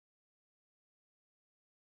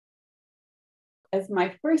as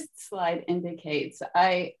my first slide indicates,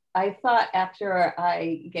 I thought after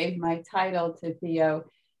I gave my title to Theo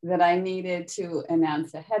that I needed to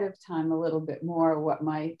announce ahead of time a little bit more what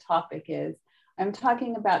my topic is. I'm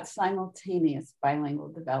talking about simultaneous bilingual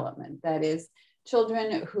development. That is,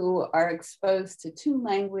 children who are exposed to two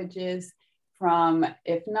languages from,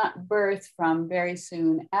 if not birth, from very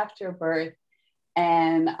soon after birth.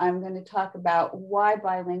 And I'm going to talk about why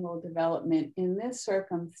bilingual development in this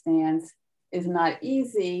circumstance is not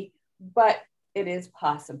easy, but it is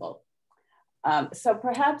possible. So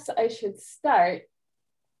perhaps I should start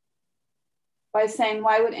by saying,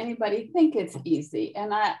 why would anybody think it's easy?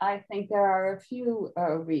 And I think there are a few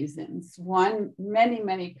reasons. One,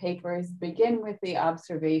 many papers begin with the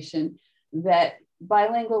observation that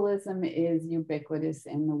bilingualism is ubiquitous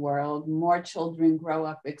in the world. More children grow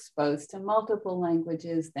up exposed to multiple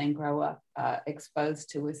languages than grow up exposed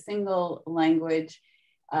to a single language.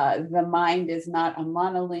 The mind is not a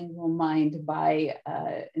monolingual mind by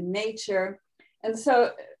nature. And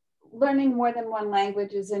so learning more than one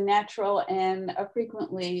language is a natural and a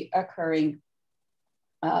frequently occurring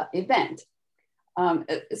event.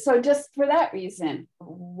 So just for that reason,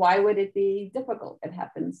 why would it be difficult? It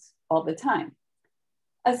happens all the time.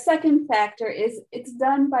 A second factor is it's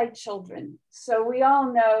done by children. So we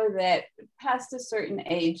all know that past a certain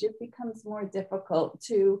age, it becomes more difficult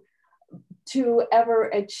to ever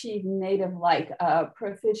achieve native-like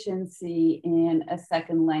proficiency in a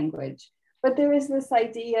second language. But there is this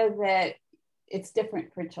idea that it's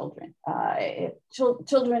different for children.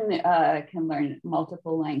 Children can learn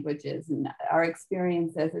multiple languages, and our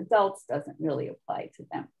experience as adults doesn't really apply to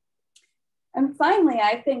them. And finally,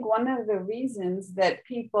 I think one of the reasons that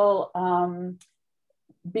people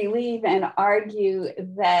believe and argue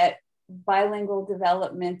that bilingual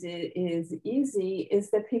development is easy is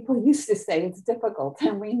that people used to say it's difficult.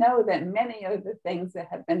 And we know that many of the things that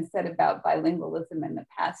have been said about bilingualism in the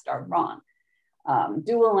past are wrong.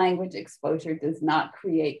 Dual language exposure does not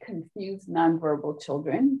create confused nonverbal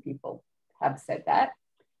children. People have said that.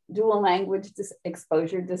 Dual language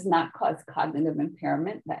exposure does not cause cognitive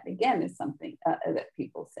impairment. That again is something that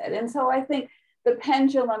people said. And so I think the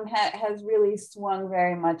pendulum has really swung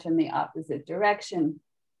very much in the opposite direction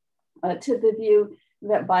to the view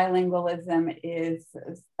that bilingualism is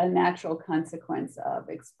a natural consequence of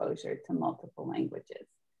exposure to multiple languages.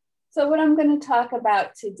 So what I'm going to talk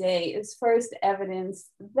about today is first evidence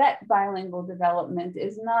that bilingual development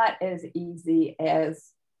is not as easy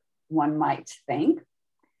as one might think.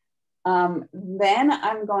 Then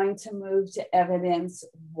I'm going to move to evidence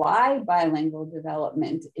why bilingual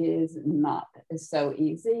development is not so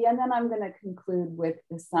easy. And then I'm going to conclude with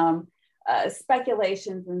some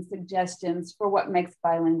speculations and suggestions for what makes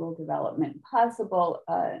bilingual development possible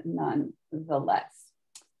nonetheless.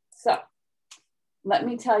 So let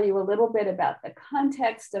me tell you a little bit about the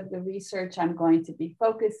context of the research I'm going to be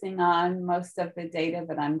focusing on. Most of the data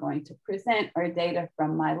that I'm going to present are data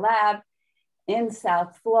from my lab in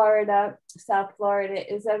South Florida. South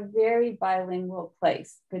Florida is a very bilingual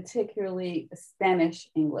place, particularly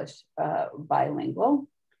Spanish-English bilingual.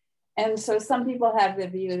 And so some people have the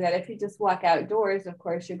view that if you just walk outdoors, of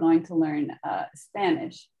course, you're going to learn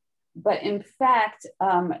Spanish. But in fact,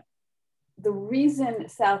 the reason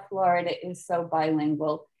South Florida is so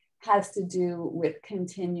bilingual has to do with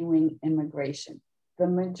continuing immigration. The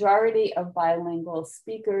majority of bilingual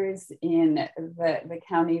speakers in the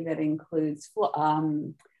county that includes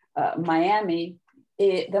Miami,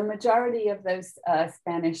 the majority of those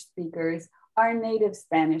Spanish speakers are native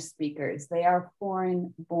Spanish speakers. They are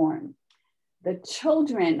foreign born. The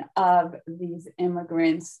children of these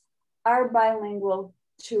immigrants are bilingual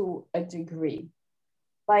to a degree.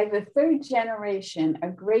 By the third generation, a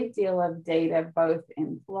great deal of data, both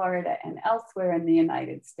in Florida and elsewhere in the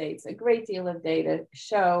United States, a great deal of data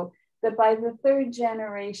show that by the third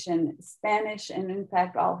generation, Spanish and in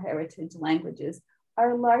fact all heritage languages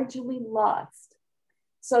are largely lost.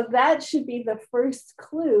 So that should be the first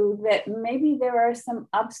clue that maybe there are some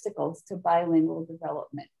obstacles to bilingual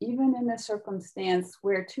development, even in a circumstance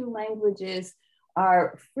where two languages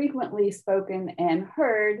are frequently spoken and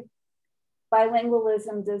heard.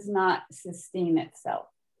 Bilingualism does not sustain itself.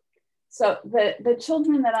 So the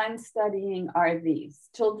children that I'm studying are these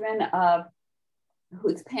children of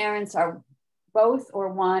whose parents are both or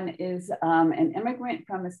one is an immigrant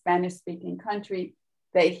from a Spanish-speaking country.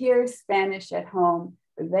 They hear Spanish at home.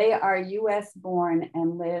 They are US born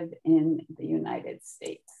and live in the United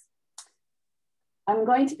States. I'm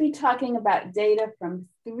going to be talking about data from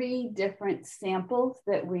 3 different samples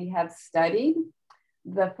that we have studied.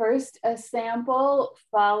 The first sample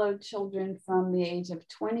followed children from the age of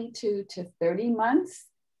 22 to 30 months.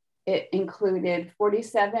 It included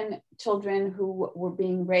 47 children who were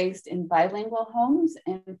being raised in bilingual homes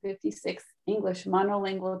and 56 English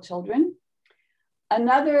monolingual children.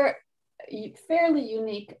 Another fairly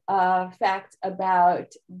unique fact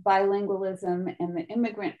about bilingualism and the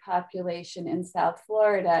immigrant population in South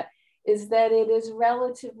Florida is that it is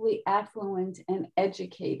relatively affluent and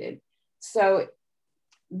educated. So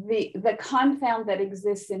the confound that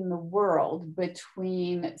exists in the world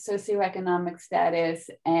between socioeconomic status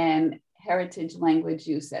and heritage language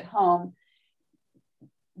use at home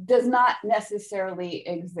does not necessarily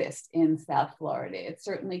exist in South Florida. It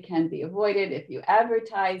certainly can be avoided if you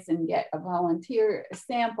advertise and get a volunteer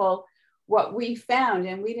sample. What we found,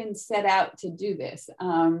 and we didn't set out to do this,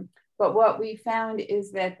 but what we found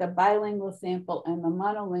is that the bilingual sample and the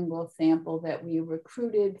monolingual sample that we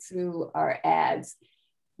recruited through our ads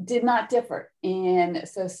did not differ in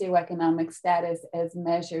socioeconomic status as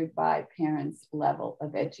measured by parents' level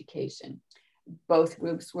of education. Both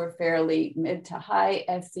groups were fairly mid to high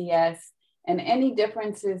SES, and any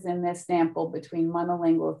differences in this sample between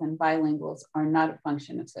monolinguals and bilinguals are not a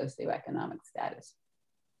function of socioeconomic status.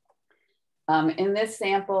 In this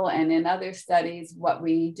sample and in other studies, what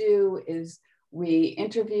we do is we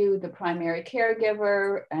interview the primary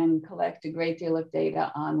caregiver and collect a great deal of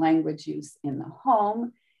data on language use in the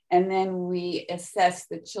home. And then we assess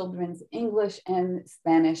the children's English and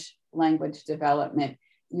Spanish language development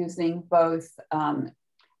using both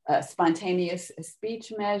spontaneous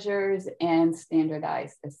speech measures and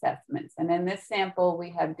standardized assessments. And in this sample, we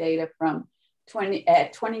have data from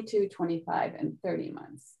 22, 25, and 30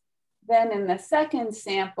 months. Then in the second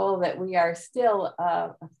sample that we are still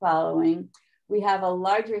following, we have a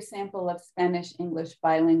larger sample of Spanish English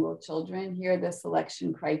bilingual children. Here, the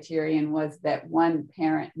selection criterion was that one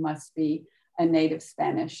parent must be a native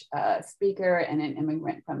Spanish speaker and an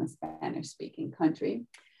immigrant from a Spanish speaking country.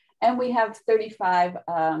 And we have 35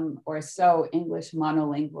 or so English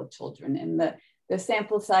monolingual children. And the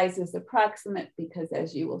sample size is approximate because,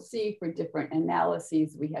 as you will see, for different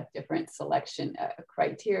analyses, we have different selection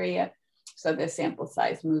criteria. So the sample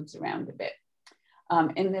size moves around a bit.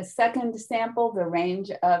 In the second sample, the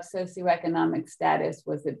range of socioeconomic status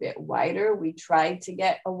was a bit wider. We tried to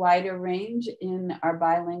get a wider range in our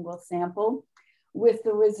bilingual sample, with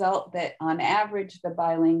the result that on average, the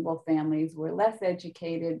bilingual families were less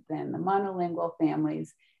educated than the monolingual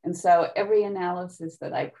families. And so every analysis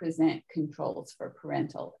that I present controls for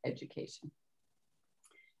parental education.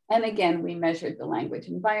 And again, we measured the language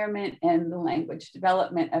environment and the language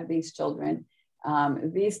development of these children.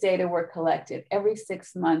 These data were collected every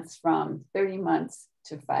 6 months from 30 months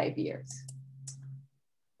to 5 years.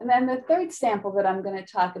 And then the third sample that I'm going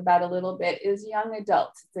to talk about a little bit is young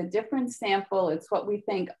adults. It's a different sample. It's what we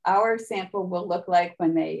think our sample will look like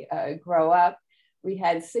when they grow up. We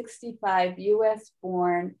had 65 US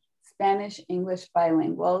born Spanish English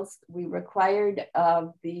bilinguals. We required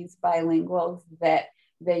of these bilinguals that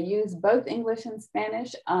they use both English and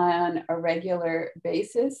Spanish on a regular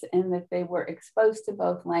basis and that they were exposed to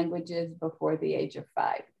both languages before the age of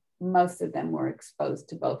 5. Most of them were exposed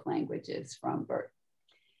to both languages from birth.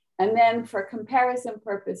 And then for comparison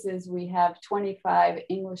purposes, we have 25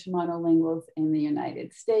 English monolinguals in the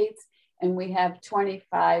United States, and we have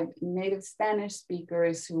 25 native Spanish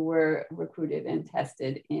speakers who were recruited and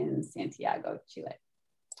tested in Santiago, Chile.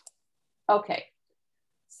 Okay.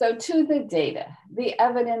 So to the data, the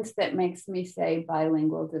evidence that makes me say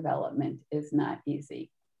bilingual development is not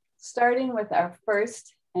easy. Starting with our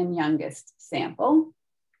first and youngest sample,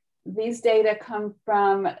 these data come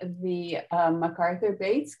from the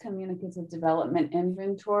MacArthur-Bates Communicative Development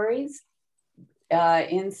Inventories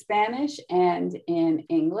in Spanish and in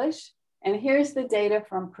English. And here's the data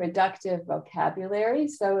from productive vocabulary.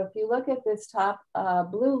 So if you look at this top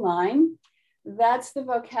blue line, that's the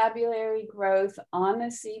vocabulary growth on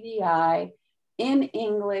the CDI in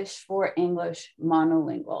English for English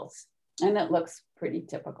monolinguals. And it looks pretty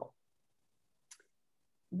typical.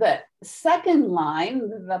 The second line,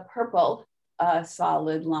 the purple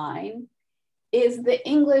solid line, is the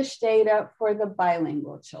English data for the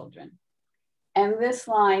bilingual children. And this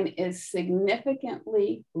line is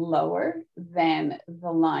significantly lower than the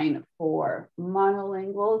line for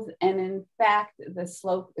monolinguals. And in fact, the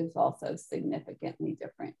slope is also significantly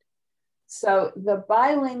different. So the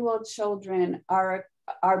bilingual children are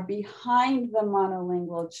behind the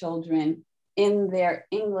monolingual children in their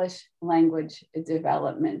English language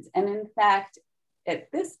development. And in fact, at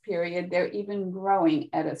this period, they're even growing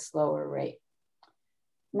at a slower rate.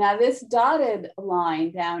 Now this dotted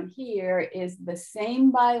line down here is the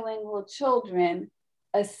same bilingual children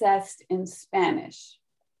assessed in Spanish.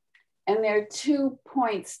 And there are 2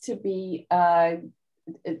 points to be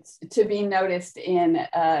noticed in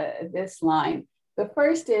this line. The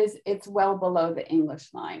first is it's well below the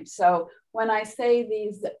English line. So when I say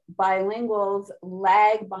these bilinguals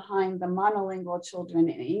lag behind the monolingual children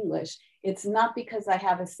in English, it's not because I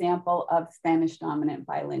have a sample of Spanish dominant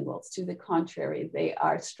bilinguals. To the contrary, they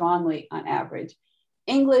are strongly on average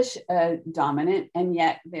English dominant, and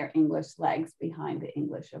yet their English lags behind the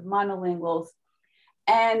English of monolinguals.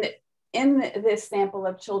 And in this sample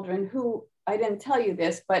of children who, I didn't tell you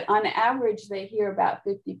this, but on average, they hear about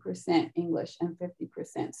 50% English and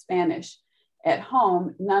 50% Spanish at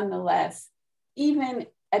home. Nonetheless, even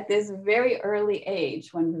at this very early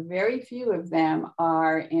age, when very few of them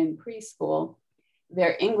are in preschool,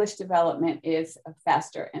 their English development is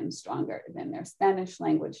faster and stronger than their Spanish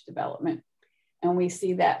language development. And we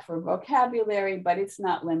see that for vocabulary, but it's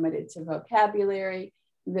not limited to vocabulary.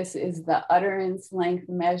 This is the utterance length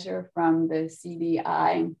measure from the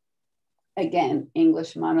CDI. Again,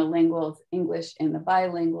 English monolinguals, English in the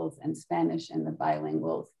bilinguals, and Spanish in the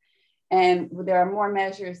bilinguals. And there are more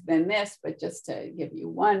measures than this, but just to give you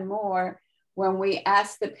one more, when we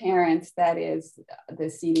ask the parents, that is, the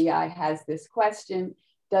CDI has this question,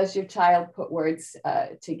 does your child put words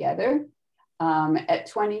together? At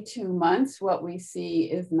 22 months, what we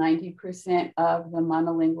see is 90% of the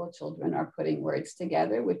monolingual children are putting words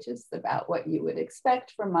together, which is about what you would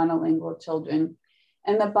expect for monolingual children.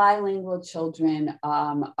 And the bilingual children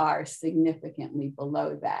are significantly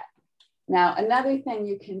below that. Now, another thing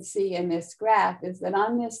you can see in this graph is that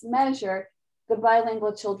on this measure, the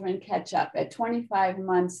bilingual children catch up. At 25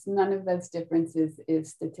 months, none of those differences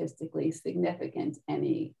is statistically significant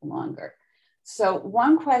any longer. So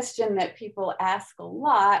one question that people ask a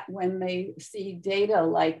lot when they see data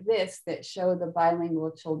like this that show the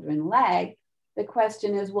bilingual children lag, the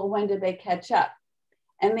question is, well, when do they catch up?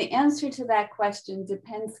 And the answer to that question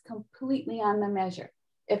depends completely on the measure.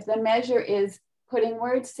 If the measure is putting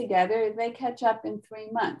words together, they catch up in 3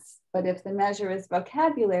 months. But if the measure is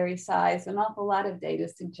vocabulary size, an awful lot of data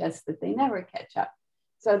suggests that they never catch up.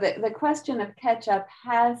 So the question of catch up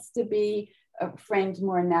has to be framed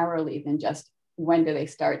more narrowly than just when do they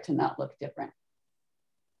start to not look different.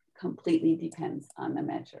 Completely depends on the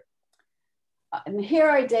measure. And here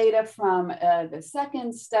are data from the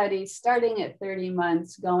second study, starting at 30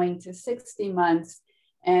 months, going to 60 months.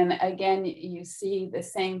 And again, you see the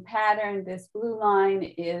same pattern. This blue line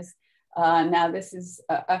is, now this is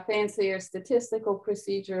a fancier statistical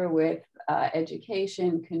procedure with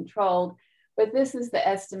education controlled, but this is the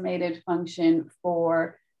estimated function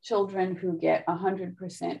for children who get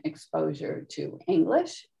 100% exposure to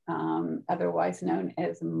English, otherwise known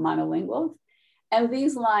as monolinguals. And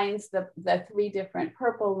these lines, the 3 different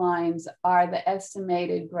purple lines, are the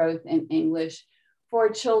estimated growth in English for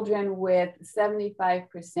children with 75%,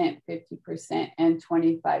 50%, and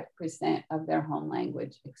 25% of their home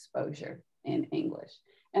language exposure in English.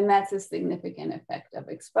 And that's a significant effect of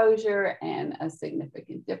exposure and a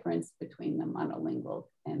significant difference between the monolinguals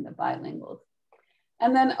and the bilinguals.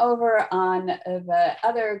 And then over on the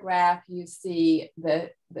other graph, you see the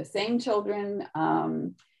same children,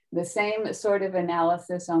 the same sort of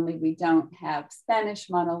analysis, only we don't have Spanish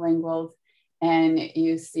monolinguals. And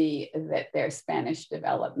you see that their Spanish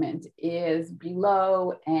development is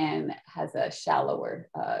below and has a shallower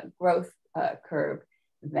growth curve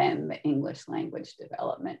than the English language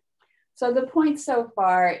development. So the point so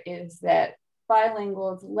far is that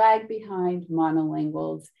bilinguals lag behind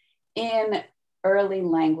monolinguals in early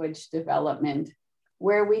language development.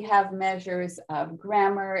 Where we have measures of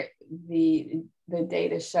grammar, the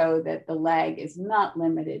data show that the lag is not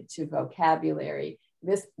limited to vocabulary.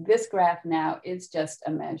 This graph now is just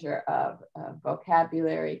a measure of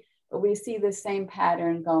vocabulary, but we see the same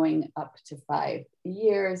pattern going up to 5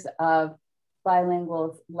 years of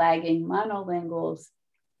bilinguals lagging monolinguals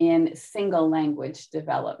in single language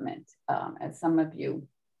development. As some of you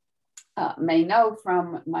may know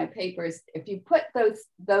from my papers, if you put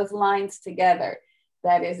those lines together,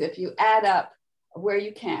 that is, if you add up where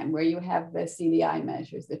you can, where you have the CDI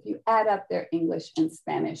measures, if you add up their English and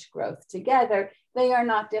Spanish growth together, they are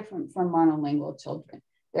not different from monolingual children.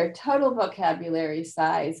 Their total vocabulary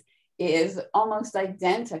size is almost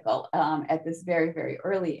identical at this very, very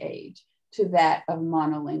early age to that of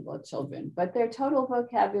monolingual children, but their total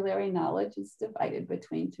vocabulary knowledge is divided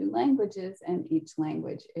between 2 languages, and each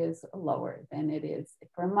language is lower than it is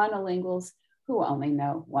for monolinguals who only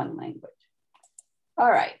know 1 language. All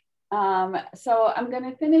right, So I'm going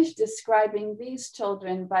to finish describing these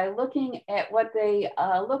children by looking at what they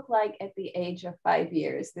look like at the age of 5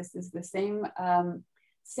 years. This is the same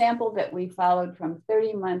sample that we followed from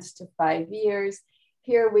 30 months to 5 years.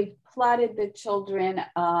 Here we've plotted the children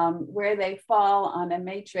where they fall on a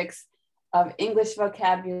matrix of English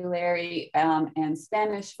vocabulary and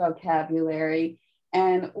Spanish vocabulary.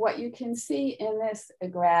 And what you can see in this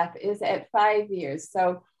graph is at 5 years.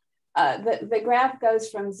 So the graph goes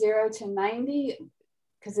from 0 to 90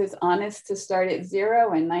 because it's honest to start at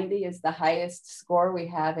 0, and 90 is the highest score we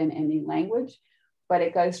have in any language, but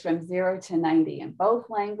it goes from 0 to 90 in both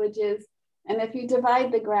languages. And if you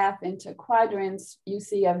divide the graph into quadrants, you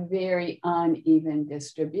see a very uneven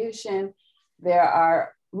distribution.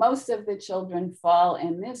 Most of the children fall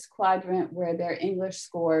in this quadrant where their English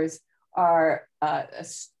scores are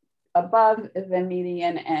above the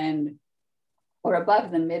median or above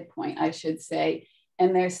the midpoint, I should say,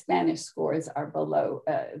 and their Spanish scores are below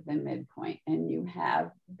the midpoint. And you have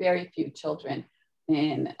very few children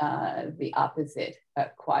in the opposite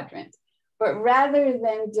quadrant. But rather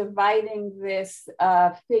than dividing this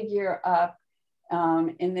figure up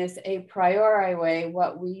in this a priori way,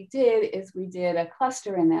 what we did is we did a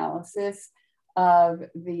cluster analysis of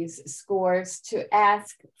these scores to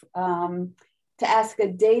ask a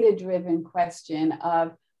data-driven question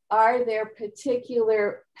of, are there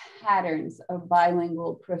particular patterns of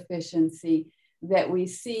bilingual proficiency that we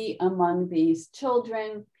see among these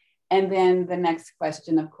children? And then the next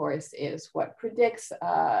question, of course, is what predicts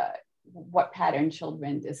what pattern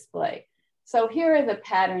children display. So here are the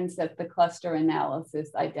patterns that the cluster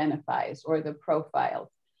analysis identifies, or the profiles.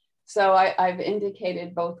 So I've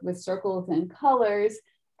indicated both with circles and colors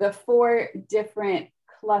the 4 different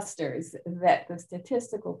clusters that the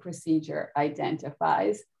statistical procedure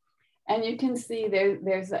identifies. And you can see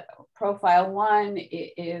there's a profile 1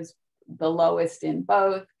 is the lowest in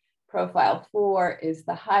both, profile 4 is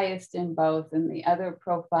the highest in both, and the other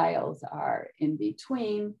profiles are in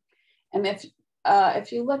between. And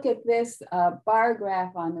if you look at this bar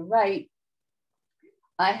graph on the right,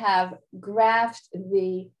 I have graphed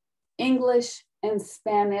the English and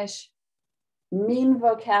Spanish mean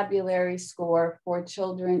vocabulary score for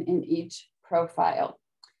children in each profile.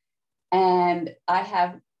 And I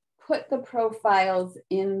have put the profiles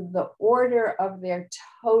in the order of their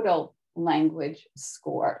total language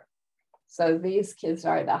score. So these kids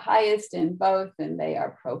are the highest in both, and they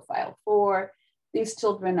are profile 4. These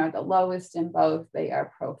children are the lowest in both, they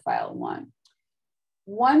are profile 1.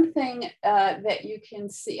 One thing that you can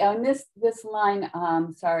see on this line,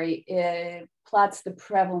 it plots the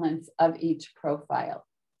prevalence of each profile.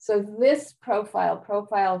 So this profile,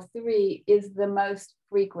 profile 3, is the most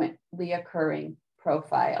frequently occurring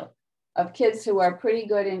profile of kids who are pretty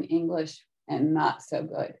good in English and not so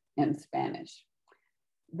good in Spanish.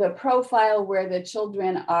 The profile where the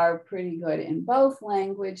children are pretty good in both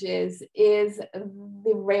languages is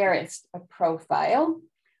the rarest profile.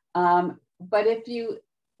 But if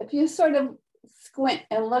you sort of squint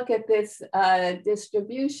and look at this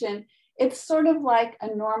distribution, it's sort of like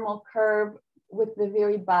a normal curve with the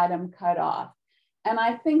very bottom cut off. And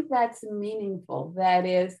I think that's meaningful. That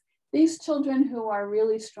is, these children who are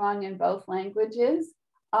really strong in both languages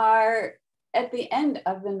are at the end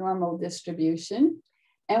of the normal distribution.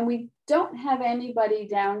 And we don't have anybody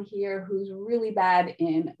down here who's really bad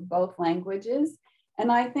in both languages. And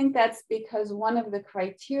I think that's because one of the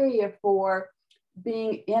criteria for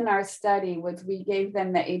being in our study was we gave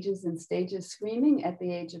them the ages and stages screening at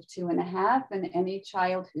the age of 2.5, and any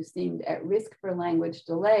child who seemed at risk for language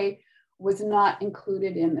delay was not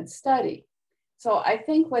included in the study. So I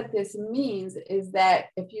think what this means is that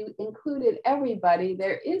if you included everybody,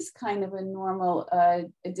 there is kind of a normal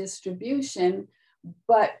distribution.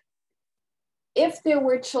 But if there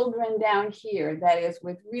were children down here, that is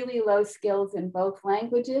with really low skills in both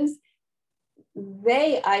languages,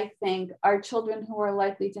 they, I think, are children who are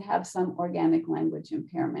likely to have some organic language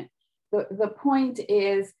impairment. The point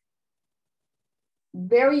is,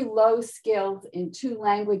 very low skills in 2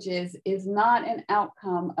 languages is not an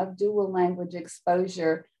outcome of dual language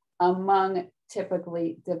exposure among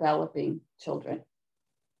typically developing children.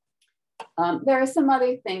 There are some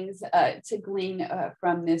other things to glean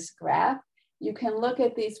from this graph. You can look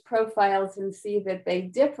at these profiles and see that they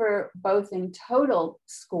differ both in total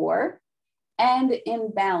score and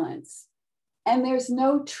in balance. And there's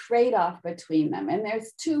no trade-off between them. And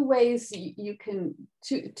there's 2 ways you can,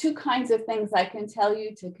 two kinds of things I can tell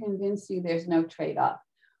you to convince you there's no trade-off.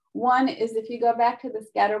 One is if you go back to the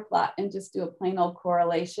scatter plot and just do a plain old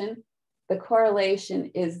correlation, the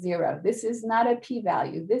correlation is 0. This is not a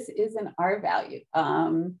p-value. This is an r-value.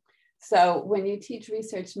 So when you teach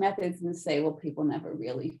research methods and say, well, people never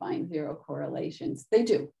really find zero correlations, they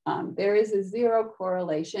do. There is a zero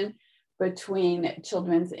correlation between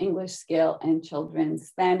children's English skill and children's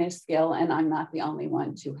Spanish skill, and I'm not the only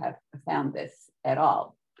one to have found this at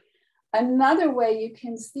all. Another way you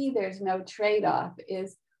can see there's no trade-off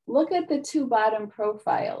is look at the two bottom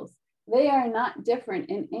profiles. They are not different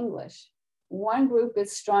in English. One group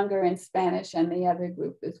is stronger in Spanish and the other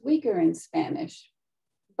group is weaker in Spanish,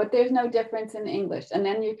 but there's no difference in English. And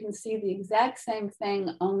then you can see the exact same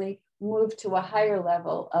thing, only moved to a higher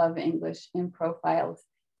level of English in profiles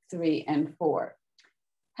 3 and 4.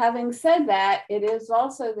 Having said that, it is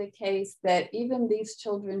also the case that even these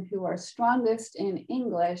children who are strongest in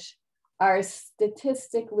English are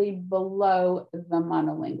statistically below the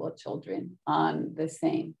monolingual children on the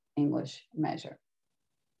same English measure.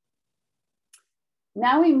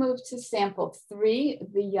 Now we move to sample 3,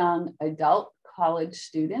 the young adult college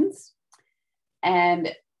students.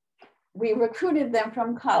 And we recruited them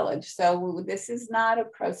from college. So this is not a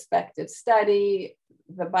prospective study.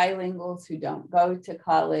 The bilinguals who don't go to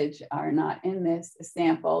college are not in this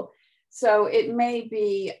sample. So it may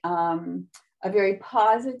be a very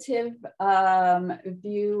positive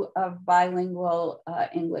view of bilingual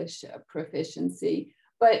English proficiency,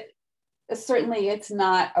 but certainly it's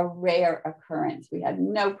not a rare occurrence. We had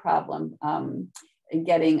no problem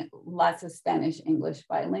getting lots of Spanish English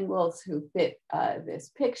bilinguals who fit this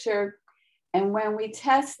picture. And when we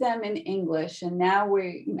test them in English, and now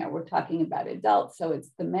we're talking about adults, so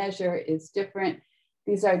it's the measure is different.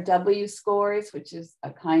 These are W scores, which is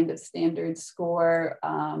a kind of standard score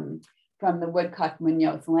from the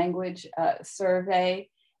Woodcock-Munoz language survey,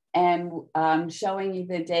 and showing you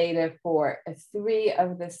the data for 3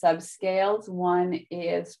 of the subscales. One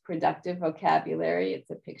is productive vocabulary. It's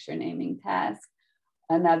a picture naming task.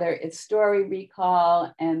 Another is story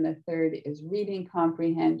recall, and the third is reading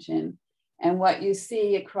comprehension. And what you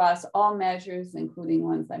see across all measures, including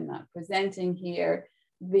ones I'm not presenting here,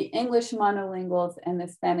 the English monolinguals and the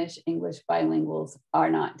Spanish English bilinguals are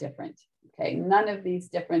not different. Okay, none of these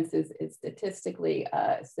differences is statistically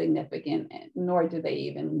significant, nor do they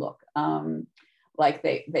even look like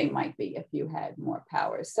they might be if you had more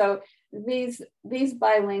power. So these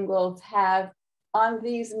bilinguals have, on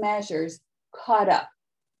these measures, caught up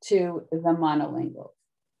to the monolinguals.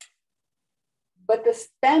 But the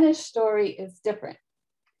Spanish story is different.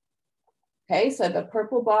 Okay, so the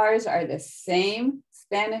purple bars are the same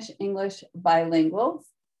Spanish-English bilinguals.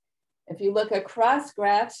 If you look across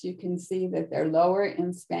graphs, you can see that they're lower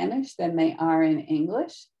in Spanish than they are in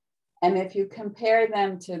English. And if you compare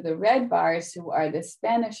them to the red bars, who are the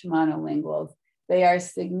Spanish monolinguals, they are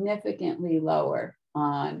significantly lower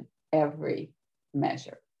on every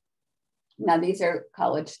measure. Now, these are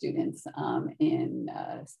college students in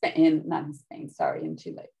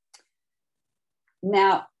Chile.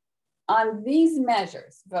 Now, on these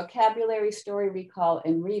measures, vocabulary, story recall,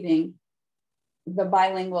 and reading, these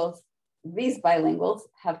bilinguals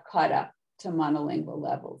have caught up to monolingual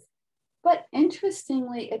levels. But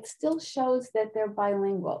interestingly, it still shows that they're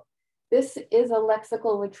bilingual. This is a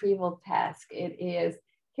lexical retrieval task. It is,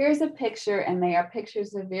 here's a picture, and they are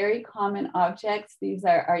pictures of very common objects. These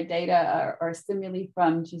are our data or stimuli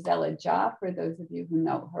from Gisela Ja, for those of you who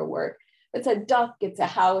know her work. It's a duck, it's a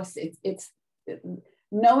house, it's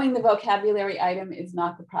knowing the vocabulary item is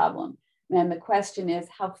not the problem. And the question is,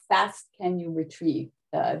 how fast can you retrieve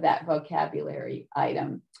that vocabulary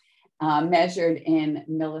item measured in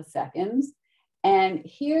milliseconds? And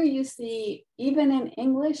here you see, even in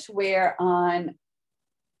English, where on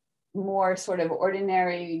more sort of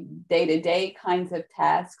ordinary day-to-day kinds of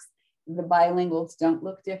tasks, the bilinguals don't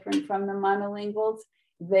look different from the monolinguals.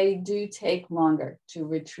 They do take longer to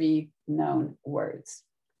retrieve known words.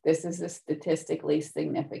 This is a statistically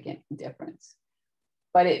significant difference,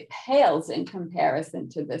 but it pales in comparison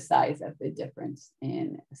to the size of the difference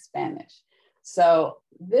in Spanish. So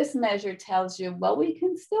this measure tells you, well, we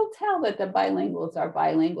can still tell that the bilinguals are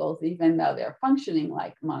bilinguals, even though they're functioning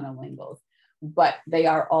like monolinguals, but they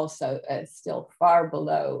are also still far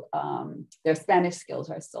below, their Spanish skills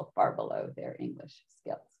are still far below their English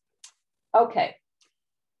skills. Okay.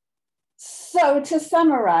 So to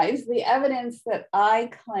summarize, the evidence that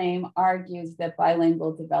I claim argues that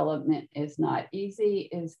bilingual development is not easy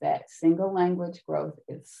is that single language growth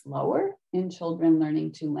is slower in children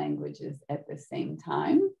learning 2 languages at the same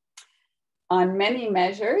time. On many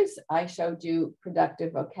measures, I showed you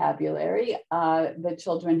productive vocabulary. The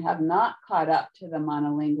children have not caught up to the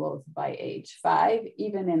monolinguals by age 5,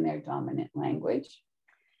 even in their dominant language.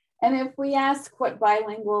 And if we ask what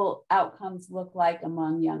bilingual outcomes look like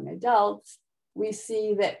among young adults, we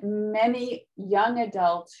see that many young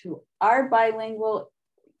adults who are bilingual,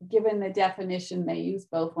 given the definition, they use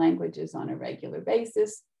both languages on a regular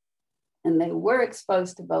basis, and they were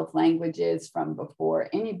exposed to both languages from before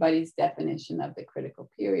anybody's definition of the critical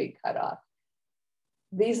period cutoff.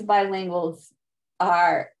 These bilinguals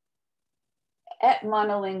are at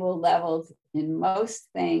monolingual levels in most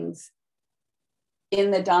things in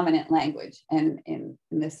the dominant language and in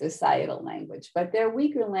the societal language, but their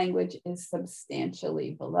weaker language is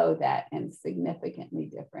substantially below that and significantly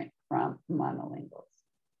different from monolinguals.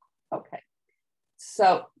 Okay,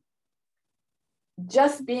 so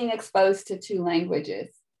just being exposed to two languages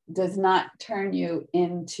does not turn you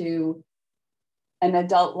into an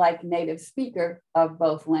adult-like native speaker of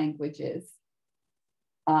both languages.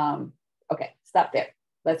 Okay, stop there.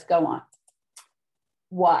 Let's go on.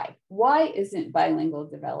 Why? Why isn't bilingual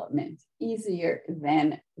development easier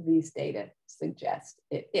than these data suggest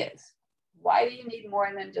it is? Why do you need more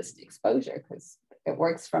than just exposure? Because it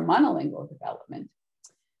works for monolingual development.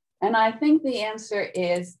 And I think the answer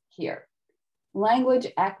is here. Language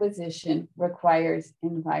acquisition requires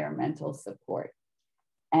environmental support.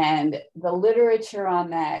 And the literature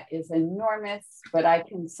on that is enormous, but I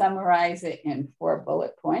can summarize it in 4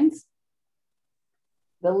 bullet points.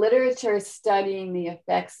 The literature studying the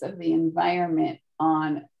effects of the environment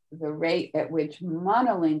on the rate at which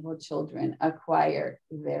monolingual children acquire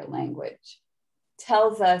their language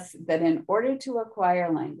tells us that in order to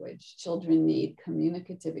acquire language, children need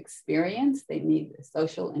communicative experience. They need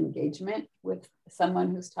social engagement with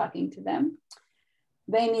someone who's talking to them.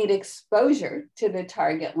 They need exposure to the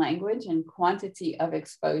target language, and quantity of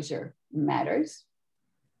exposure matters.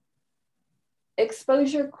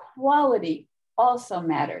 Exposure quality also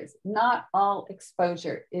matters. Not all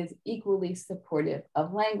exposure is equally supportive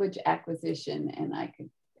of language acquisition, and I could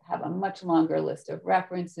have a much longer list of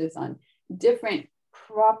references on different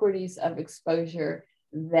properties of exposure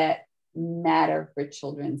that matter for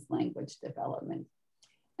children's language development.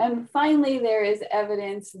 And finally, there is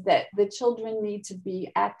evidence that the children need to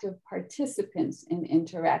be active participants in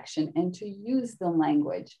interaction and to use the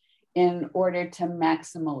language in order to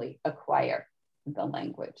maximally acquire the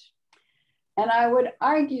language. And I would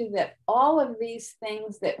argue that all of these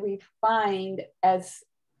things that we find as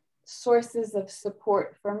sources of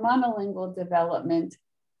support for monolingual development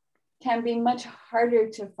can be much harder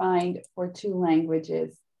to find for two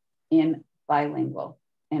languages in bilingual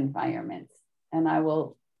environments. And I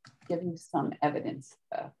will give you some evidence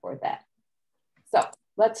for that. So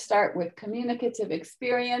let's start with communicative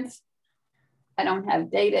experience. I don't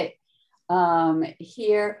have data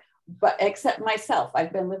here, but except myself.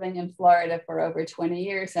 I've been living in Florida for over 20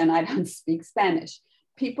 years and I don't speak Spanish.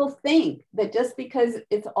 People think that just because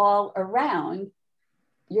it's all around,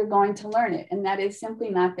 you're going to learn it. And that is simply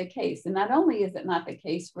not the case. And not only is it not the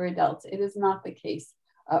case for adults, it is not the case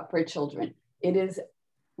for children. It is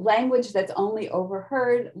language that's only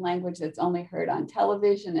overheard, language that's only heard on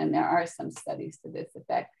television, and there are some studies to this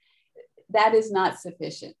effect. That is not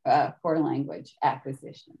sufficient for language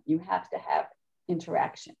acquisition. You have to have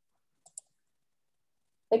interaction.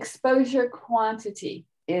 Exposure quantity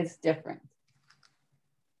is different.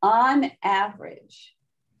 On average,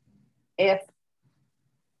 if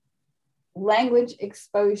language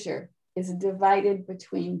exposure is divided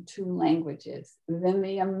between two languages, then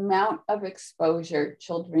the amount of exposure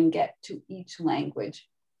children get to each language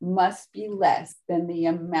must be less than the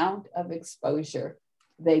amount of exposure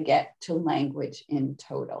they get to language in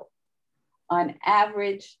total. On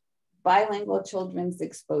average, bilingual children's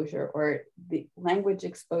exposure or the language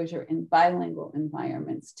exposure in bilingual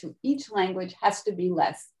environments to each language has to be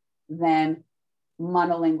less than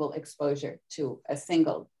monolingual exposure to a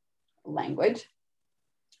single language.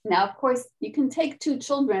 Now, of course, you can take two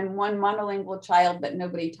children, one monolingual child that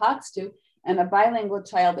nobody talks to and a bilingual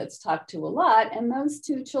child that's talked to a lot, and those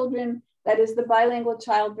two children, that is the bilingual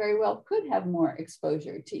child, very well could have more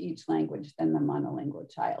exposure to each language than the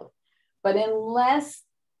monolingual child. But unless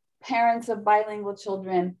parents of bilingual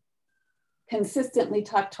children consistently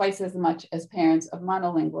talk twice as much as parents of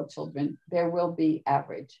monolingual children, there will be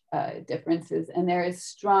average differences, and there is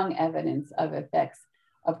strong evidence of effects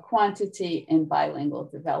of quantity in bilingual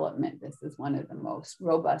development. This is one of the most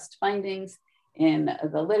robust findings in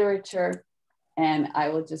the literature. And I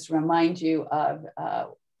will just remind you of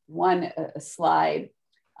one slide.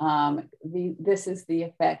 This is the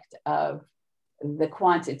effect of the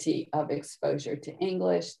quantity of exposure to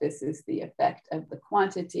English. This is the effect of the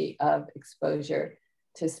quantity of exposure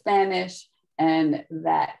to Spanish. And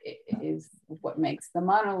that is what makes the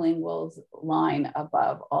monolinguals line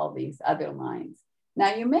above all these other lines.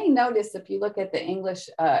 Now, you may notice if you look at the English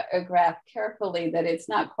graph carefully that it's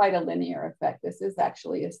not quite a linear effect. This is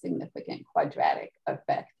actually a significant quadratic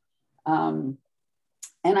effect. And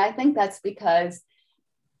I think that's because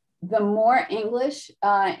the more English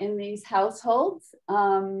in these households,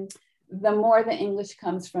 the more the English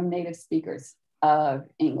comes from native speakers of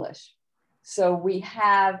English. So we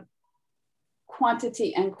have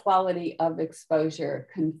quantity and quality of exposure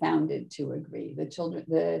confounded to agree. The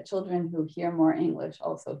children who hear more English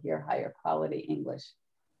also hear higher quality English.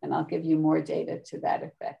 And I'll give you more data to that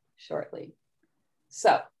effect shortly.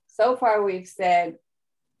 So far we've said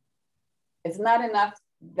it's not enough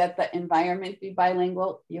that the environment be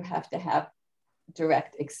bilingual. You have to have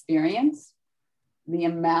direct experience. The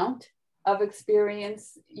amount of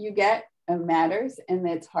experience you get matters, and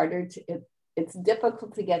it's harder to, it's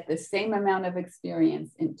difficult to get the same amount of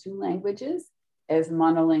experience in 2 languages as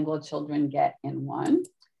monolingual children get in 1.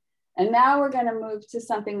 And now we're going to move to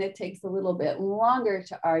something that takes a little bit longer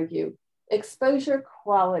to argue. Exposure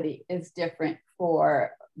quality is different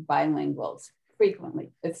for bilinguals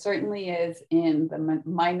frequently. It certainly is in the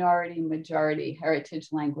minority majority heritage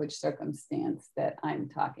language circumstance that I'm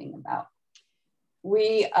talking about.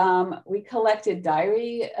 We collected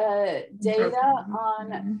diary data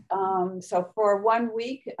on, so for 1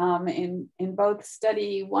 week in both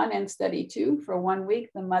study 1 and study 2, for 1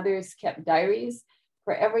 week, the mothers kept diaries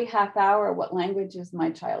for every half hour. What language is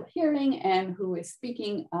my child hearing and who is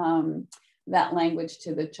speaking that language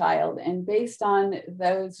to the child? And based on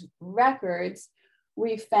those records,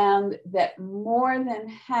 we found that more than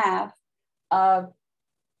half of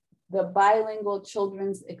the bilingual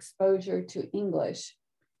children's exposure to English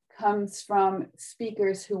comes from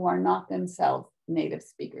speakers who are not themselves native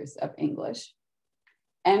speakers of English.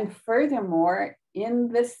 And furthermore, in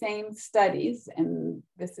the same studies, and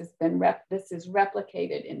this is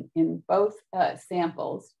replicated in both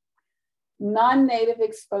samples, non-native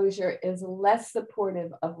exposure is less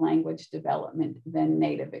supportive of language development than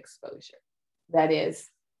native exposure. That is,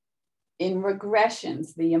 in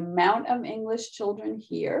regressions, the amount of English children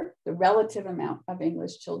here, the relative amount of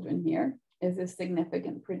English children here, is a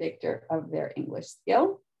significant predictor of their English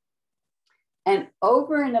skill. And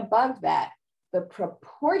over and above that, the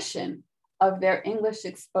proportion of their English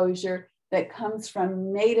exposure that comes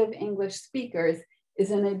from native English speakers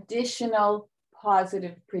is an additional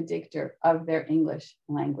positive predictor of their English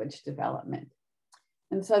language development.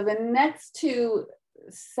 And so the next 2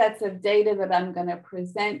 sets of data that I'm going to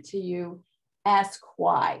present to you ask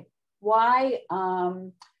why. Why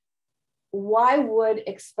would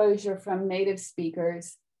exposure from native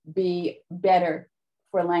speakers be better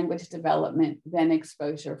for language development than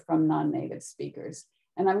exposure from non-native speakers?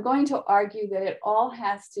 And I'm going to argue that it all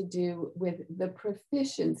has to do with the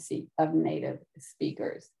proficiency of native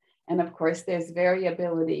speakers. And of course, there's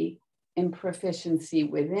variability in proficiency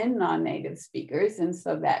within non-native speakers, and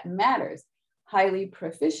so that matters. Highly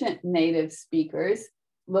proficient native speakers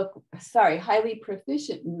highly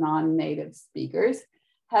proficient non-native speakers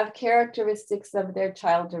have characteristics of their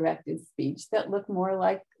child-directed speech that look more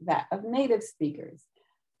like that of native speakers.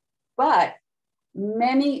 But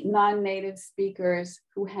many non-native speakers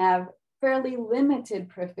who have fairly limited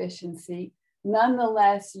proficiency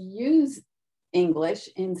nonetheless use English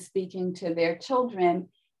in speaking to their children,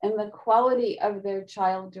 and the quality of their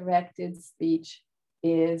child-directed speech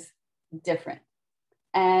is different.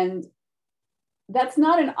 And that's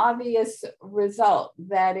not an obvious result.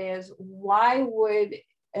 That is, why would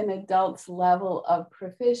an adult's level of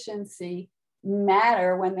proficiency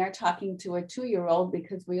matter when they're talking to a 2-year-old?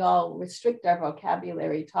 Because we all restrict our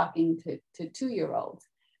vocabulary talking to 2-year-olds.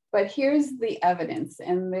 But here's the evidence,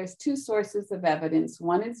 and there's 2 sources of evidence.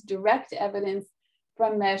 One is direct evidence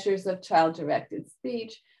from measures of child-directed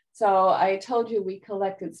speech. So I told you we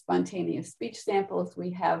collected spontaneous speech samples.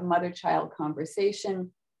 We have mother-child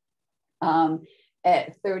conversation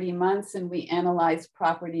at 30 months, and we analyzed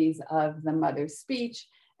properties of the mother's speech.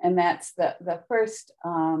 And that's the first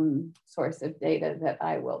source of data that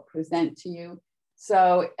I will present to you.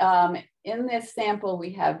 So in this sample,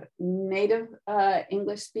 we have native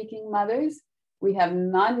English-speaking mothers. We have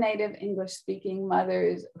non-native English-speaking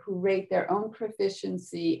mothers who rate their own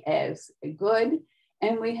proficiency as good.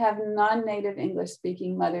 And we have non-native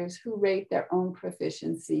English-speaking mothers who rate their own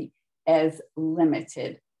proficiency as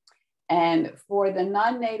limited. And for the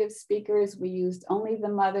non-native speakers, we used only the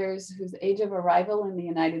mothers whose age of arrival in the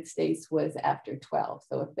United States was after 12.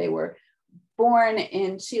 So if they were born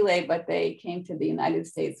in Chile, but they came to the United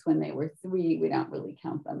States when they were 3, we don't really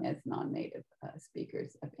count them as non-native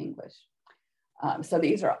speakers of English. So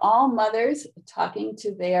these are all mothers talking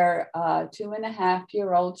to their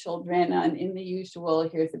 2.5-year-old children in the usual,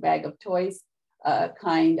 here's a bag of toys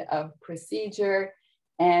kind of procedure.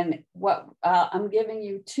 And what I'm giving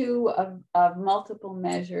you two of multiple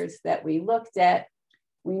measures that we looked at.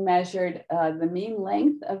 We measured the mean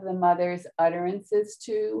length of the mother's utterances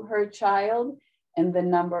to her child and the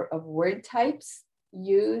number of word types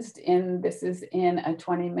used this is in a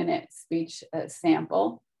 20-minute speech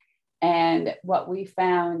sample. And what we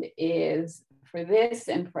found is for this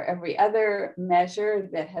and for every other measure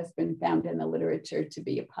that has been found in the literature to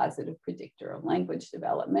be a positive predictor of language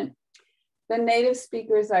development, the native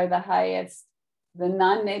speakers are the highest, the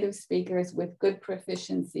non-native speakers with good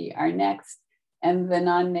proficiency are next, and the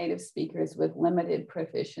non-native speakers with limited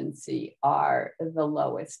proficiency are the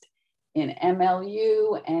lowest. In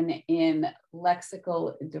MLU and in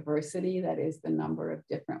lexical diversity, that is the number of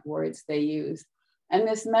different words they use. And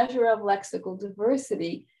this measure of lexical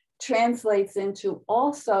diversity translates into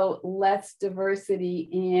also less diversity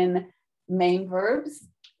in main verbs,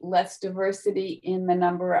 less diversity in the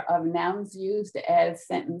number of nouns used as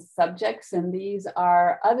sentence subjects. And these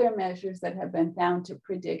are other measures that have been found to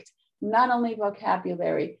predict not only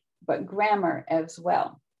vocabulary, but grammar as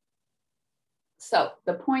well. So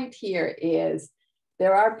the point here is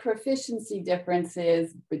there are proficiency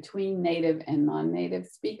differences between native and non-native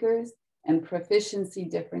speakers and proficiency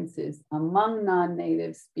differences among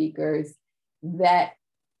non-native speakers that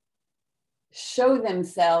show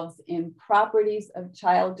themselves in properties of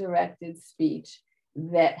child-directed speech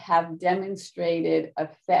that have demonstrated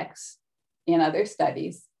effects in other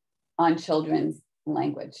studies on children's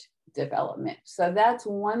language development. So that's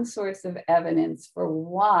one source of evidence for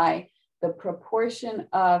why the proportion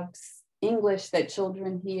of English that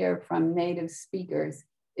children hear from native speakers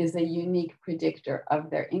is a unique predictor of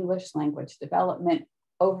their English language development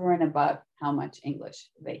over and above how much English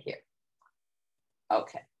they hear.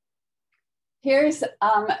 Okay. Here's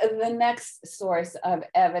the next source of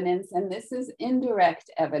evidence, and this is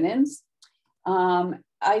indirect evidence.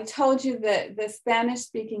 I told you that the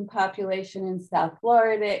Spanish-speaking population in South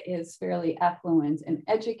Florida is fairly affluent and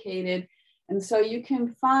educated. And so you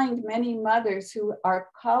can find many mothers who are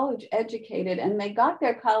college educated and they got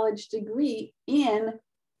their college degree in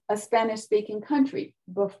a Spanish-speaking country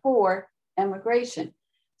before emigration.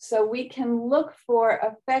 So we can look for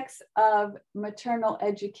effects of maternal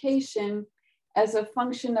education as a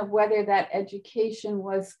function of whether that education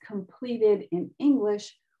was completed in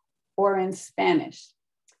English or in Spanish.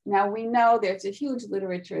 Now we know there's a huge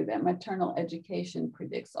literature that maternal education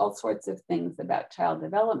predicts all sorts of things about child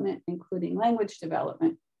development, including language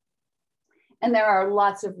development. And there are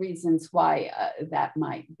lots of reasons why that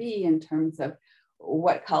might be in terms of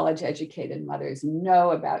what college educated mothers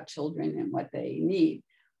know about children and what they need.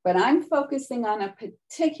 But I'm focusing on a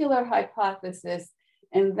particular hypothesis,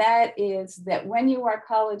 and that is that when you are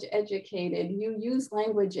college educated, you use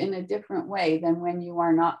language in a different way than when you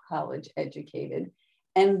are not college educated.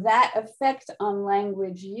 And that effect on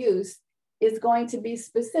language use is going to be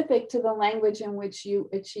specific to the language in which you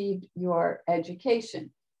achieved your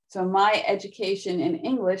education. So my education in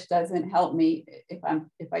English doesn't help me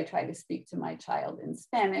if I try to speak to my child in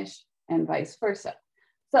Spanish and vice versa.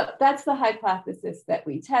 So that's the hypothesis that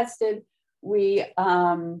we tested. We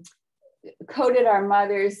coded our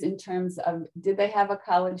mothers in terms of, did they have a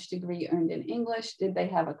college degree earned in English? Did they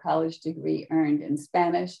have a college degree earned in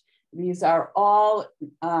Spanish? These are all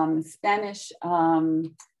Spanish,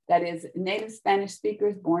 that is native Spanish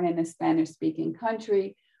speakers born in a Spanish speaking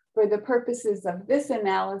country. For the purposes of this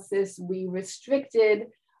analysis, we restricted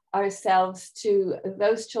ourselves to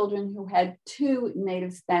those children who had two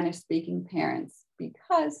native Spanish speaking parents,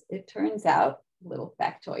 because it turns out, a little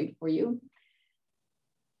factoid for you,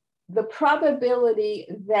 the probability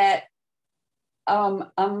that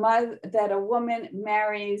a woman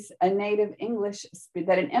marries a native English,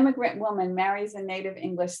 that an immigrant woman marries a native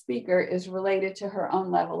English speaker is related to her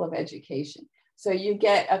own level of education. So you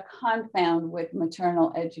get a confound with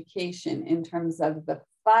maternal education in terms of the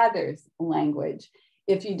father's language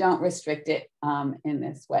if you don't restrict it in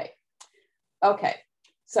this way. Okay,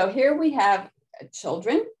 so here we have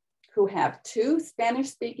children who have two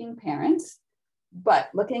Spanish-speaking parents, but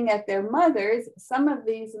looking at their mothers, some of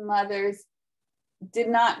these mothers did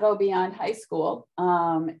not go beyond high school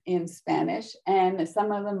in Spanish, and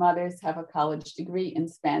some of the mothers have a college degree in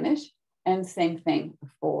Spanish, and same thing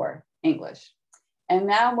for English. And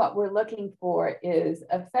now what we're looking for is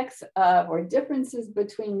effects of or differences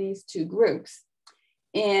between these two groups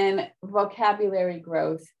in vocabulary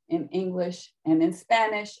growth in English and in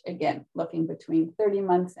Spanish, again, looking between 30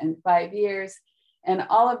 months and 5 years. And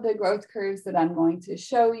all of the growth curves that I'm going to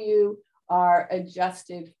show you are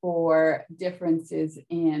adjusted for differences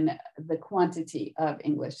in the quantity of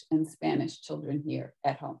English and Spanish children here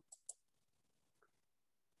at home.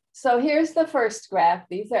 So here's the first graph.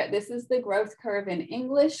 This is the growth curve in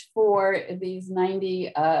English for these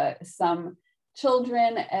 90 some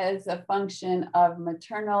children as a function of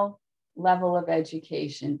maternal level of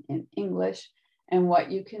education in English. And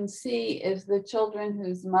what you can see is the children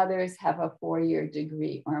whose mothers have a 4-year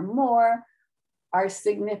degree or more are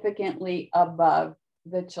significantly above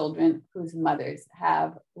the children whose mothers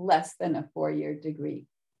have less than a 4-year degree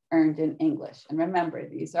earned in English. And remember,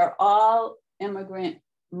 these are all immigrant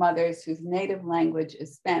mothers whose native language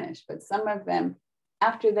is Spanish, but some of them,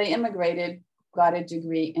 after they immigrated, got a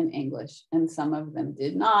degree in English, and some of them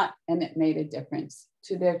did not, and it made a difference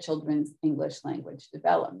to their children's English language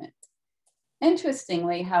development.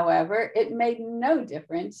 Interestingly, however, it made no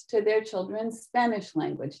difference to their children's Spanish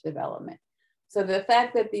language development. So the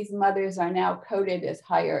fact that these mothers are now coded as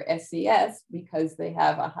higher SES because they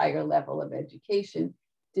have a higher level of education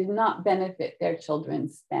did not benefit their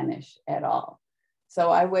children's Spanish at all. So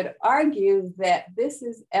I would argue that this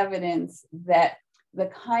is evidence that the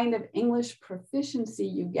kind of English proficiency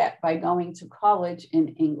you get by going to college in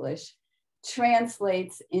English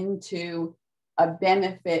translates into a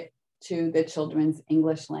benefit to the children's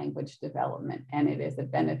English language development. And it is a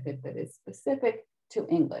benefit that is specific to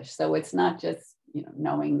English. So it's not just,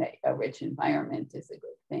 knowing that a rich environment is a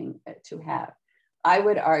good thing to have. I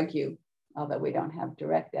would argue, although we don't have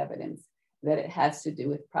direct evidence, that it has to do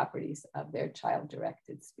with properties of their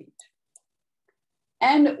child-directed speech.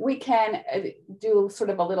 And we can do sort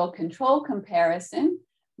of a little control comparison.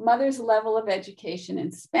 Mother's level of education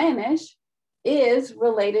in Spanish is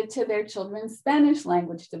related to their children's Spanish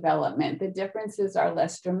language development. The differences are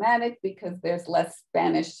less dramatic because there's less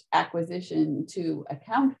Spanish acquisition to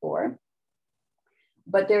account for.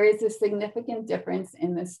 But there is a significant difference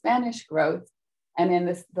in the Spanish growth and in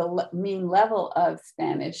the mean level of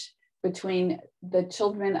Spanish between the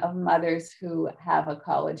children of mothers who have a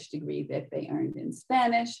college degree that they earned in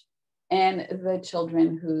Spanish and the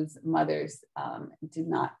children whose mothers did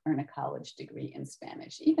not earn a college degree in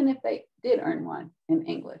Spanish, even if they did earn one in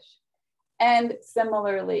English. And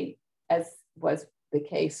similarly, as was the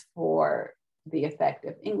case for the effect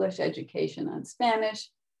of English education on Spanish,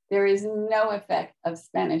 there is no effect of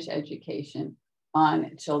Spanish education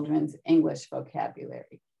on children's English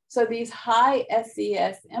vocabulary. So these high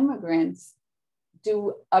SES immigrants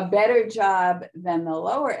do a better job than the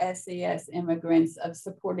lower SES immigrants of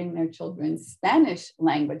supporting their children's Spanish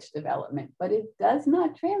language development, but it does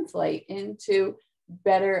not translate into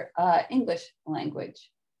better English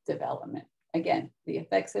language development. Again, the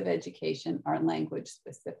effects of education are language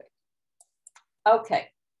specific. Okay,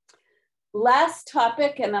 last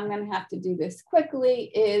topic, and I'm going to have to do this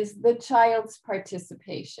quickly, is the child's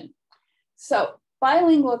participation. So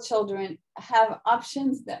bilingual children have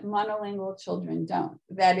options that monolingual children don't.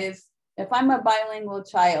 That is, if I'm a bilingual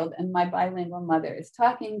child and my bilingual mother is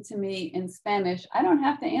talking to me in Spanish, I don't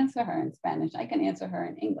have to answer her in Spanish. I can answer her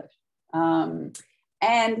in English.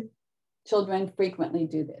 And children frequently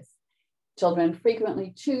do this. Children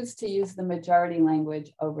frequently choose to use the majority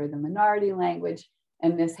language over the minority language,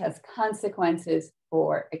 and this has consequences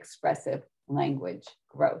for expressive language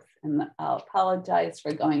growth. And I'll apologize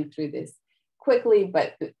for going through this quickly,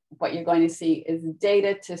 but what you're going to see is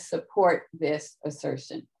data to support this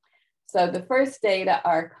assertion. So the first data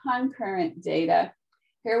are concurrent data.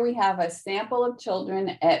 Here we have a sample of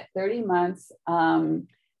children at 30 months.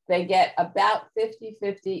 They get about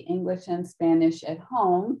 50-50 English and Spanish at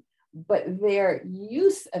home, but their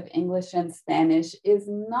use of English and Spanish is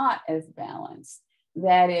not as balanced.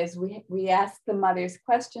 That is, we ask the mothers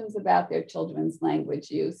questions about their children's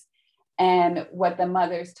language use. And what the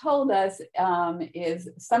mothers told us is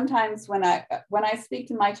sometimes when I speak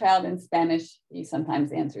to my child in Spanish, he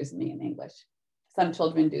sometimes answers me in English. Some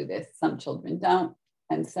children do this, some children don't,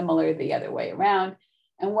 and similar the other way around.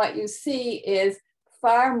 And what you see is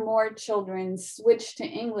far more children switch to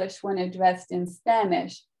English when addressed in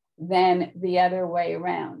Spanish than the other way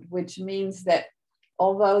around, which means that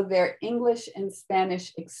although their English and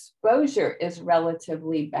Spanish exposure is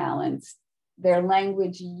relatively balanced, their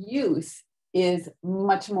language use is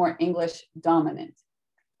much more English dominant.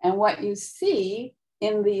 And what you see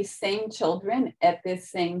in these same children at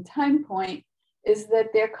this same time point is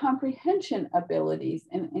that their comprehension abilities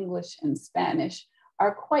in English and Spanish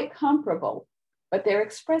are quite comparable, but their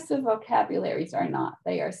expressive vocabularies are not.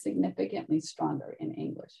 They are significantly stronger in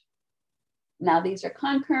English. Now, these are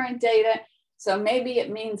concurrent data, So maybe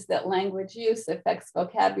it means that language use affects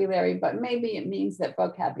vocabulary, but maybe it means that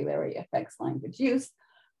vocabulary affects language use.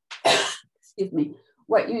 Excuse me.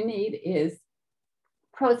 What you need is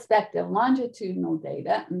prospective longitudinal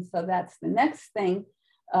data. And so that's the next thing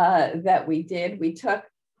that we did. We took,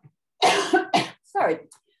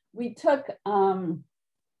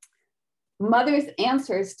 mothers'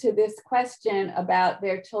 answers to this question about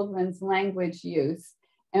their children's language use.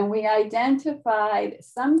 And we identified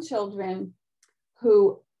some children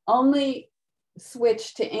who only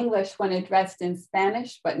switched to English when addressed in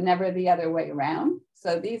Spanish, but never the other way around.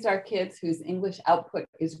 So these are kids whose English output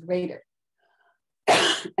is greater.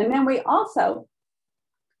 And then we also,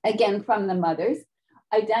 again, from the mothers,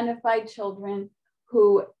 identified children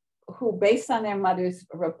who based on their mother's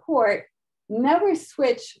report, never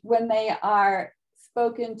switch when they are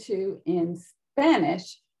spoken to in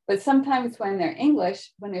Spanish, but sometimes when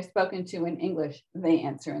they're spoken to in English, they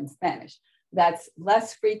answer in Spanish. That's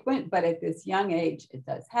less frequent, but at this young age, it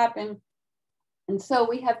does happen. And so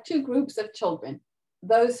we have two groups of children,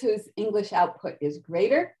 those whose English output is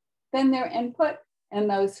greater than their input, and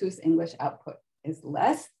those whose English output is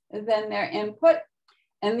less than their input.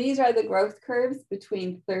 And these are the growth curves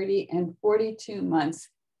between 30 and 42 months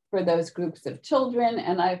for those groups of children.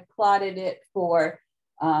 And I've plotted it for,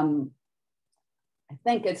 I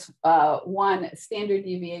think it's one standard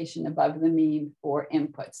deviation above the mean for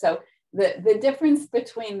input. So the difference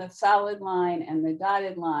between the solid line and the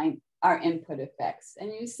dotted line are input effects.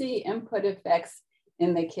 And you see input effects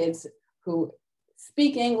in the kids who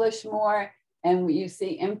speak English more, and you see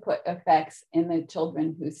input effects in the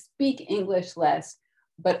children who speak English less.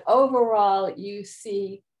 But overall, you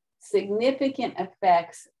see significant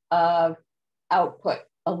effects of output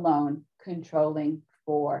alone controlling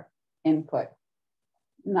for input.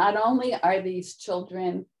 Not only are these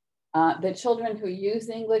children, the children who use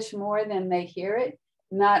English more than they hear it,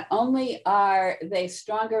 not only are they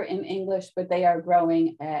stronger in English, but they are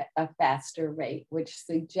growing at a faster rate, which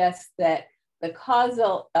suggests that the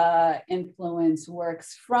causal influence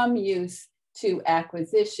works from use to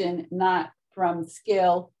acquisition, not from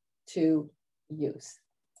skill to use.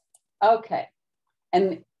 Okay,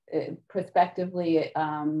 and prospectively,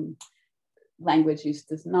 language use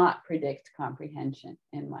does not predict comprehension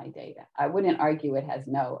in my data. I wouldn't argue it has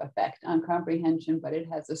no effect on comprehension, but it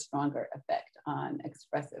has a stronger effect on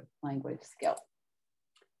expressive language skill.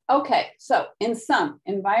 Okay, so in sum,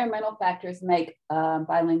 environmental factors make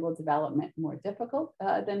bilingual development more difficult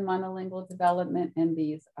than monolingual development, and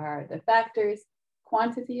these are the factors.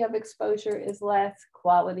 Quantity of exposure is less,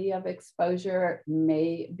 quality of exposure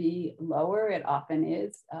may be lower, it often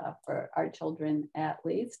is for our children at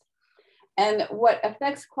least. And what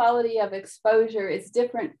affects quality of exposure is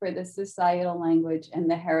different for the societal language and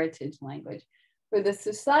the heritage language. For the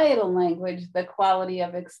societal language, the quality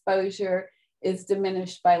of exposure is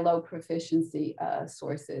diminished by low proficiency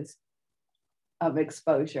sources of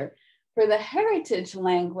exposure. For the heritage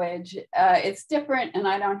language, it's different, and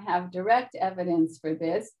I don't have direct evidence for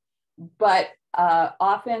this, but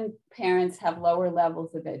often parents have lower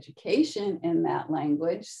levels of education in that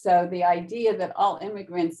language. So the idea that all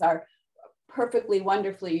immigrants are perfectly,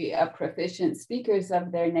 wonderfully proficient speakers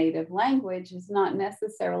of their native language is not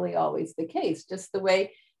necessarily always the case, just the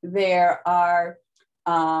way there are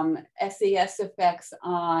SES effects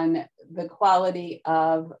on the quality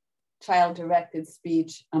of child-directed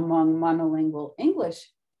speech among monolingual English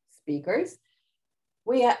speakers.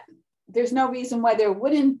 There's no reason why there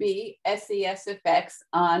wouldn't be SES effects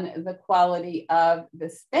on the quality of the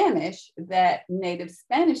Spanish that native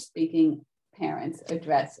Spanish-speaking parents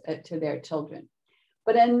address to their children.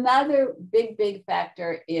 But another big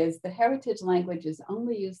factor is the heritage language is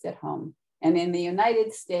only used at home. And in the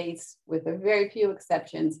United States, with a very few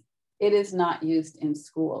exceptions, it is not used in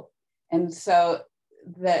school. And so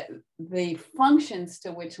the functions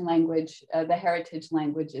to which language, the heritage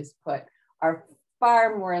language is put are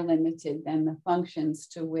far more limited than the functions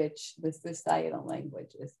to which the societal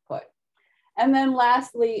language is put. And then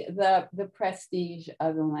lastly, the prestige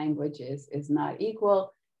of the languages is not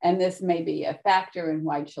equal. And this may be a factor in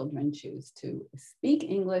why children choose to speak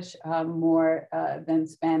English more than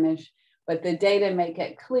Spanish. But the data make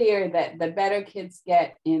it clear that the better kids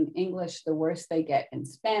get in English, the worse they get in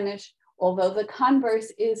Spanish, although the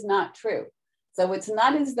converse is not true. So it's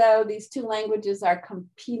not as though these two languages are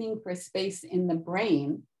competing for space in the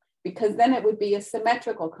brain, because then it would be a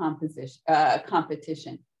symmetrical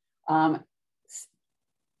competition.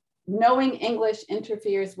 Knowing English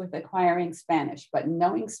interferes with acquiring Spanish, but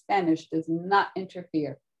knowing Spanish does not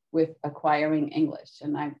interfere with acquiring English.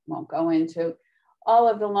 And I won't go into all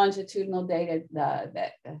of the longitudinal data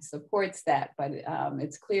that supports that, but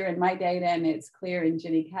it's clear in my data, and it's clear in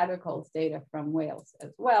Ginny Cattercole's data from Wales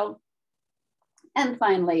as well. And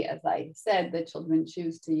finally, as I said, the children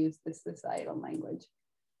choose to use the societal language.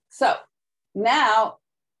 So now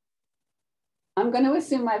I'm going to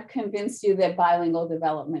assume I've convinced you that bilingual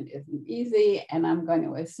development isn't easy, and I'm going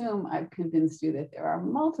to assume I've convinced you that there are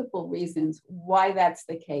multiple reasons why that's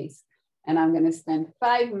the case. And I'm going to spend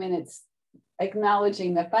 5 minutes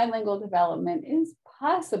acknowledging that bilingual development is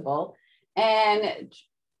possible and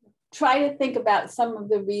try to think about some of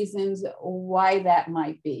the reasons why that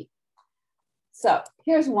might be. So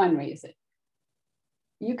here's one reason.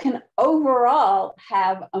 You can overall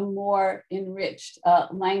have a more enriched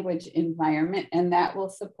language environment, and that will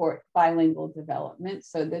support bilingual development.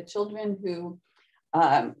 So the children who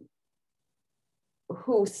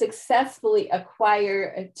successfully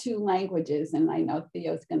acquire 2 languages, and I know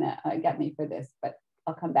Theo's gonna get me for this, but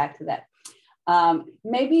I'll come back to that.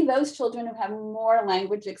 Maybe those children who have more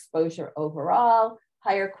language exposure overall,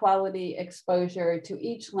 higher quality exposure to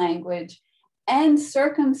each language, and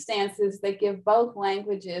circumstances that give both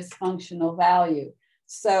languages functional value.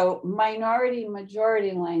 So minority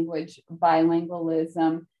majority language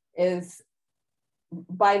bilingualism is,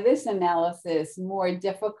 by this analysis, more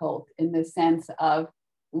difficult in the sense of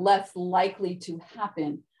less likely to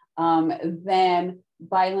happen than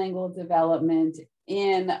bilingual development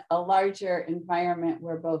in a larger environment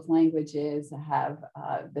where both languages have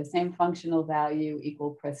the same functional value,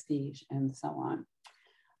 equal prestige, and so on.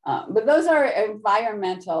 But those are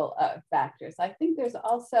environmental factors. I think there's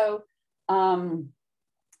also some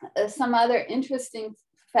other interesting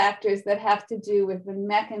factors that have to do with the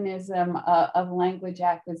mechanism of language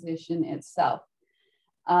acquisition itself.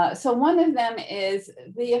 So one of them is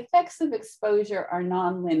the effects of exposure are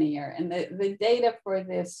nonlinear, and the data for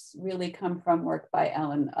this really come from work by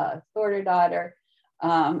Ellen Thorder-Daughter.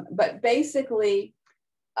 But basically,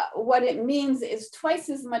 what it means is twice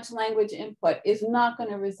as much language input is not going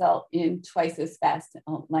to result in twice as fast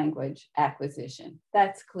language acquisition.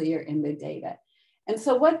 That's clear in the data. And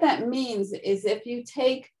so what that means is if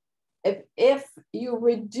you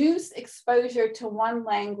reduce exposure to one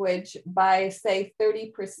language by, say,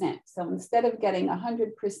 30%, so instead of getting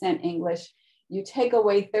 100% English, you take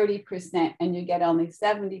away 30% and you get only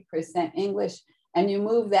 70% English, and you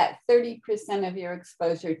move that 30% of your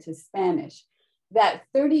exposure to Spanish. That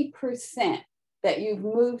 30% that you've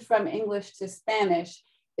moved from English to Spanish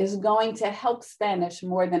is going to help Spanish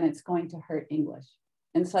more than it's going to hurt English.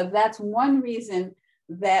 And so that's one reason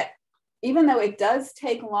that even though it does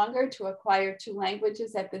take longer to acquire 2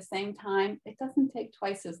 languages at the same time, it doesn't take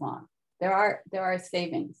twice as long. There are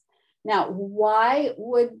savings. Now, why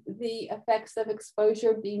would the effects of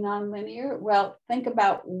exposure be nonlinear? Well, think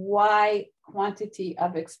about why quantity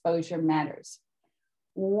of exposure matters.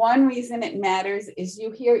 One reason it matters is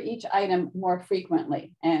you hear each item more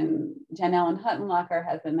frequently. And Janelle and Huttenlocher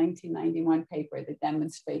has a 1991 paper that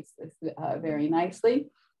demonstrates this very nicely.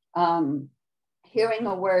 Hearing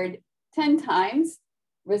a word 10 times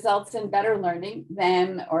results in better learning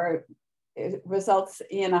than, or it results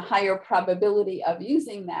in a higher probability of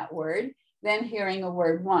using that word than hearing a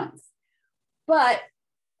word once. But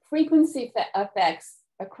frequency effects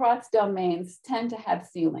across domains tend to have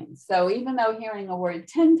ceilings. So even though hearing a word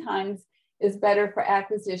 10 times is better for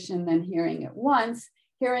acquisition than hearing it once,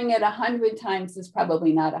 hearing it 100 times is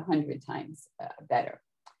probably not 100 times better.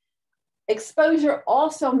 Exposure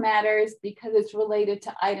also matters because it's related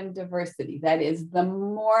to item diversity. That is, the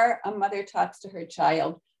more a mother talks to her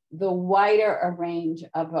child, the wider a range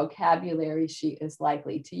of vocabulary she is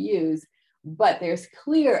likely to use. But there's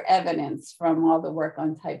clear evidence from all the work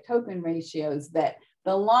on type token ratios that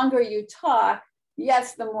the longer you talk,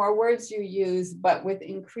 yes, the more words you use, but with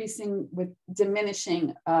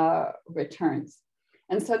diminishing returns.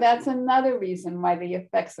 And so that's another reason why the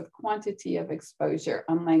effects of quantity of exposure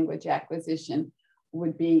on language acquisition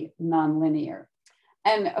would be nonlinear.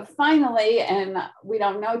 And finally, and we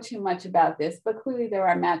don't know too much about this, but clearly there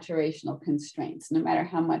are maturational constraints. No matter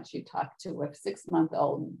how much you talk to a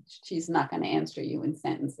 6-month-old, she's not going to answer you in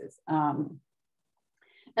sentences.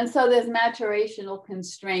 And so there's maturational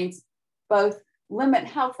constraints, both limit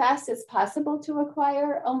how fast it's possible to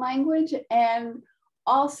acquire a language, and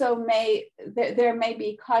also there may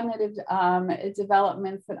be cognitive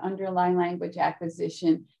developments that underlie language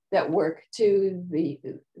acquisition that work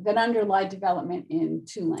that underlie development in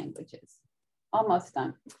 2 languages. Almost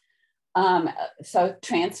done. So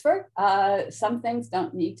transfer, some things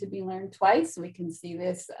don't need to be learned twice. We can see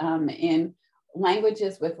this in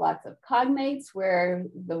languages with lots of cognates where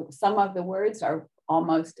some of the words are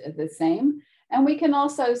almost the same. And we can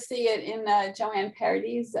also see it in Joanne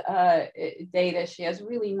Parady's data. She has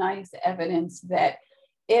really nice evidence that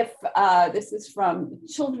if this is from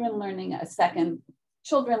children learning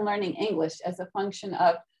English as a function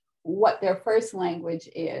of what their first language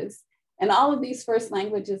is. And all of these first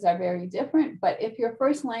languages are very different, but if your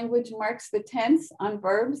first language marks the tense on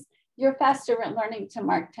verbs, you're faster at learning to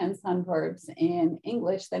mark tense on verbs in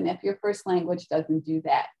English than if your first language doesn't do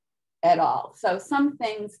that at all. So some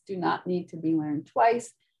things do not need to be learned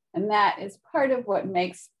twice. And that is part of what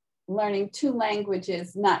makes learning two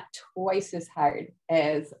languages not twice as hard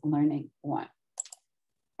as learning one.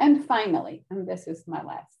 And finally, and this is my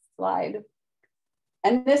last slide,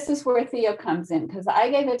 and this is where Theo comes in, because I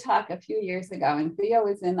gave a talk a few years ago and Theo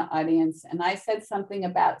was in the audience and I said something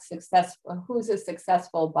about who's a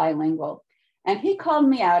successful bilingual. And he called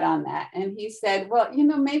me out on that. And he said, well, you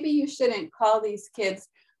know, maybe you shouldn't call these kids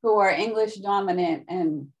who are English dominant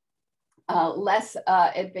and less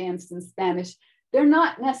advanced in Spanish. They're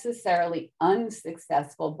not necessarily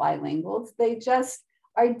unsuccessful bilinguals. They just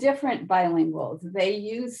are different bilinguals. They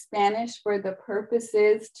use Spanish for the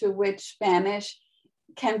purposes to which Spanish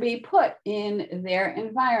can be put in their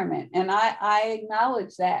environment. And I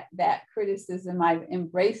acknowledge that criticism. I've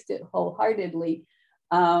embraced it wholeheartedly.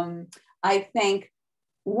 I think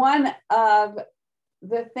one of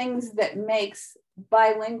the things that makes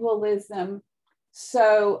bilingualism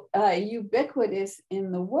so ubiquitous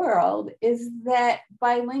in the world is that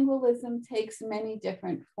bilingualism takes many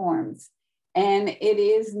different forms. And it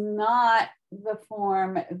is not the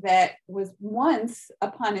form that was once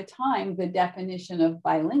upon a time the definition of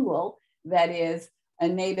bilingual, that is a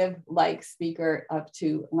native-like speaker of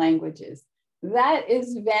two languages. That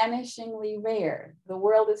is vanishingly rare. The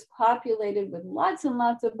world is populated with lots and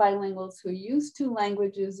lots of bilinguals who use two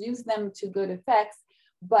languages, use them to good effects,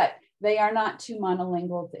 but they are not two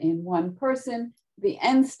monolinguals in one person. The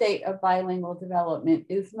end state of bilingual development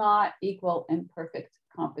is not equal and perfect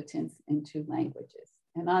competence in two languages.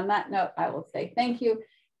 And on that note, I will say thank you.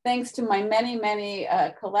 Thanks to my many, many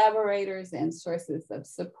collaborators and sources of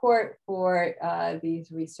support for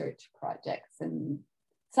these research projects. And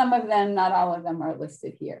some of them, not all of them, are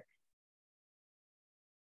listed here.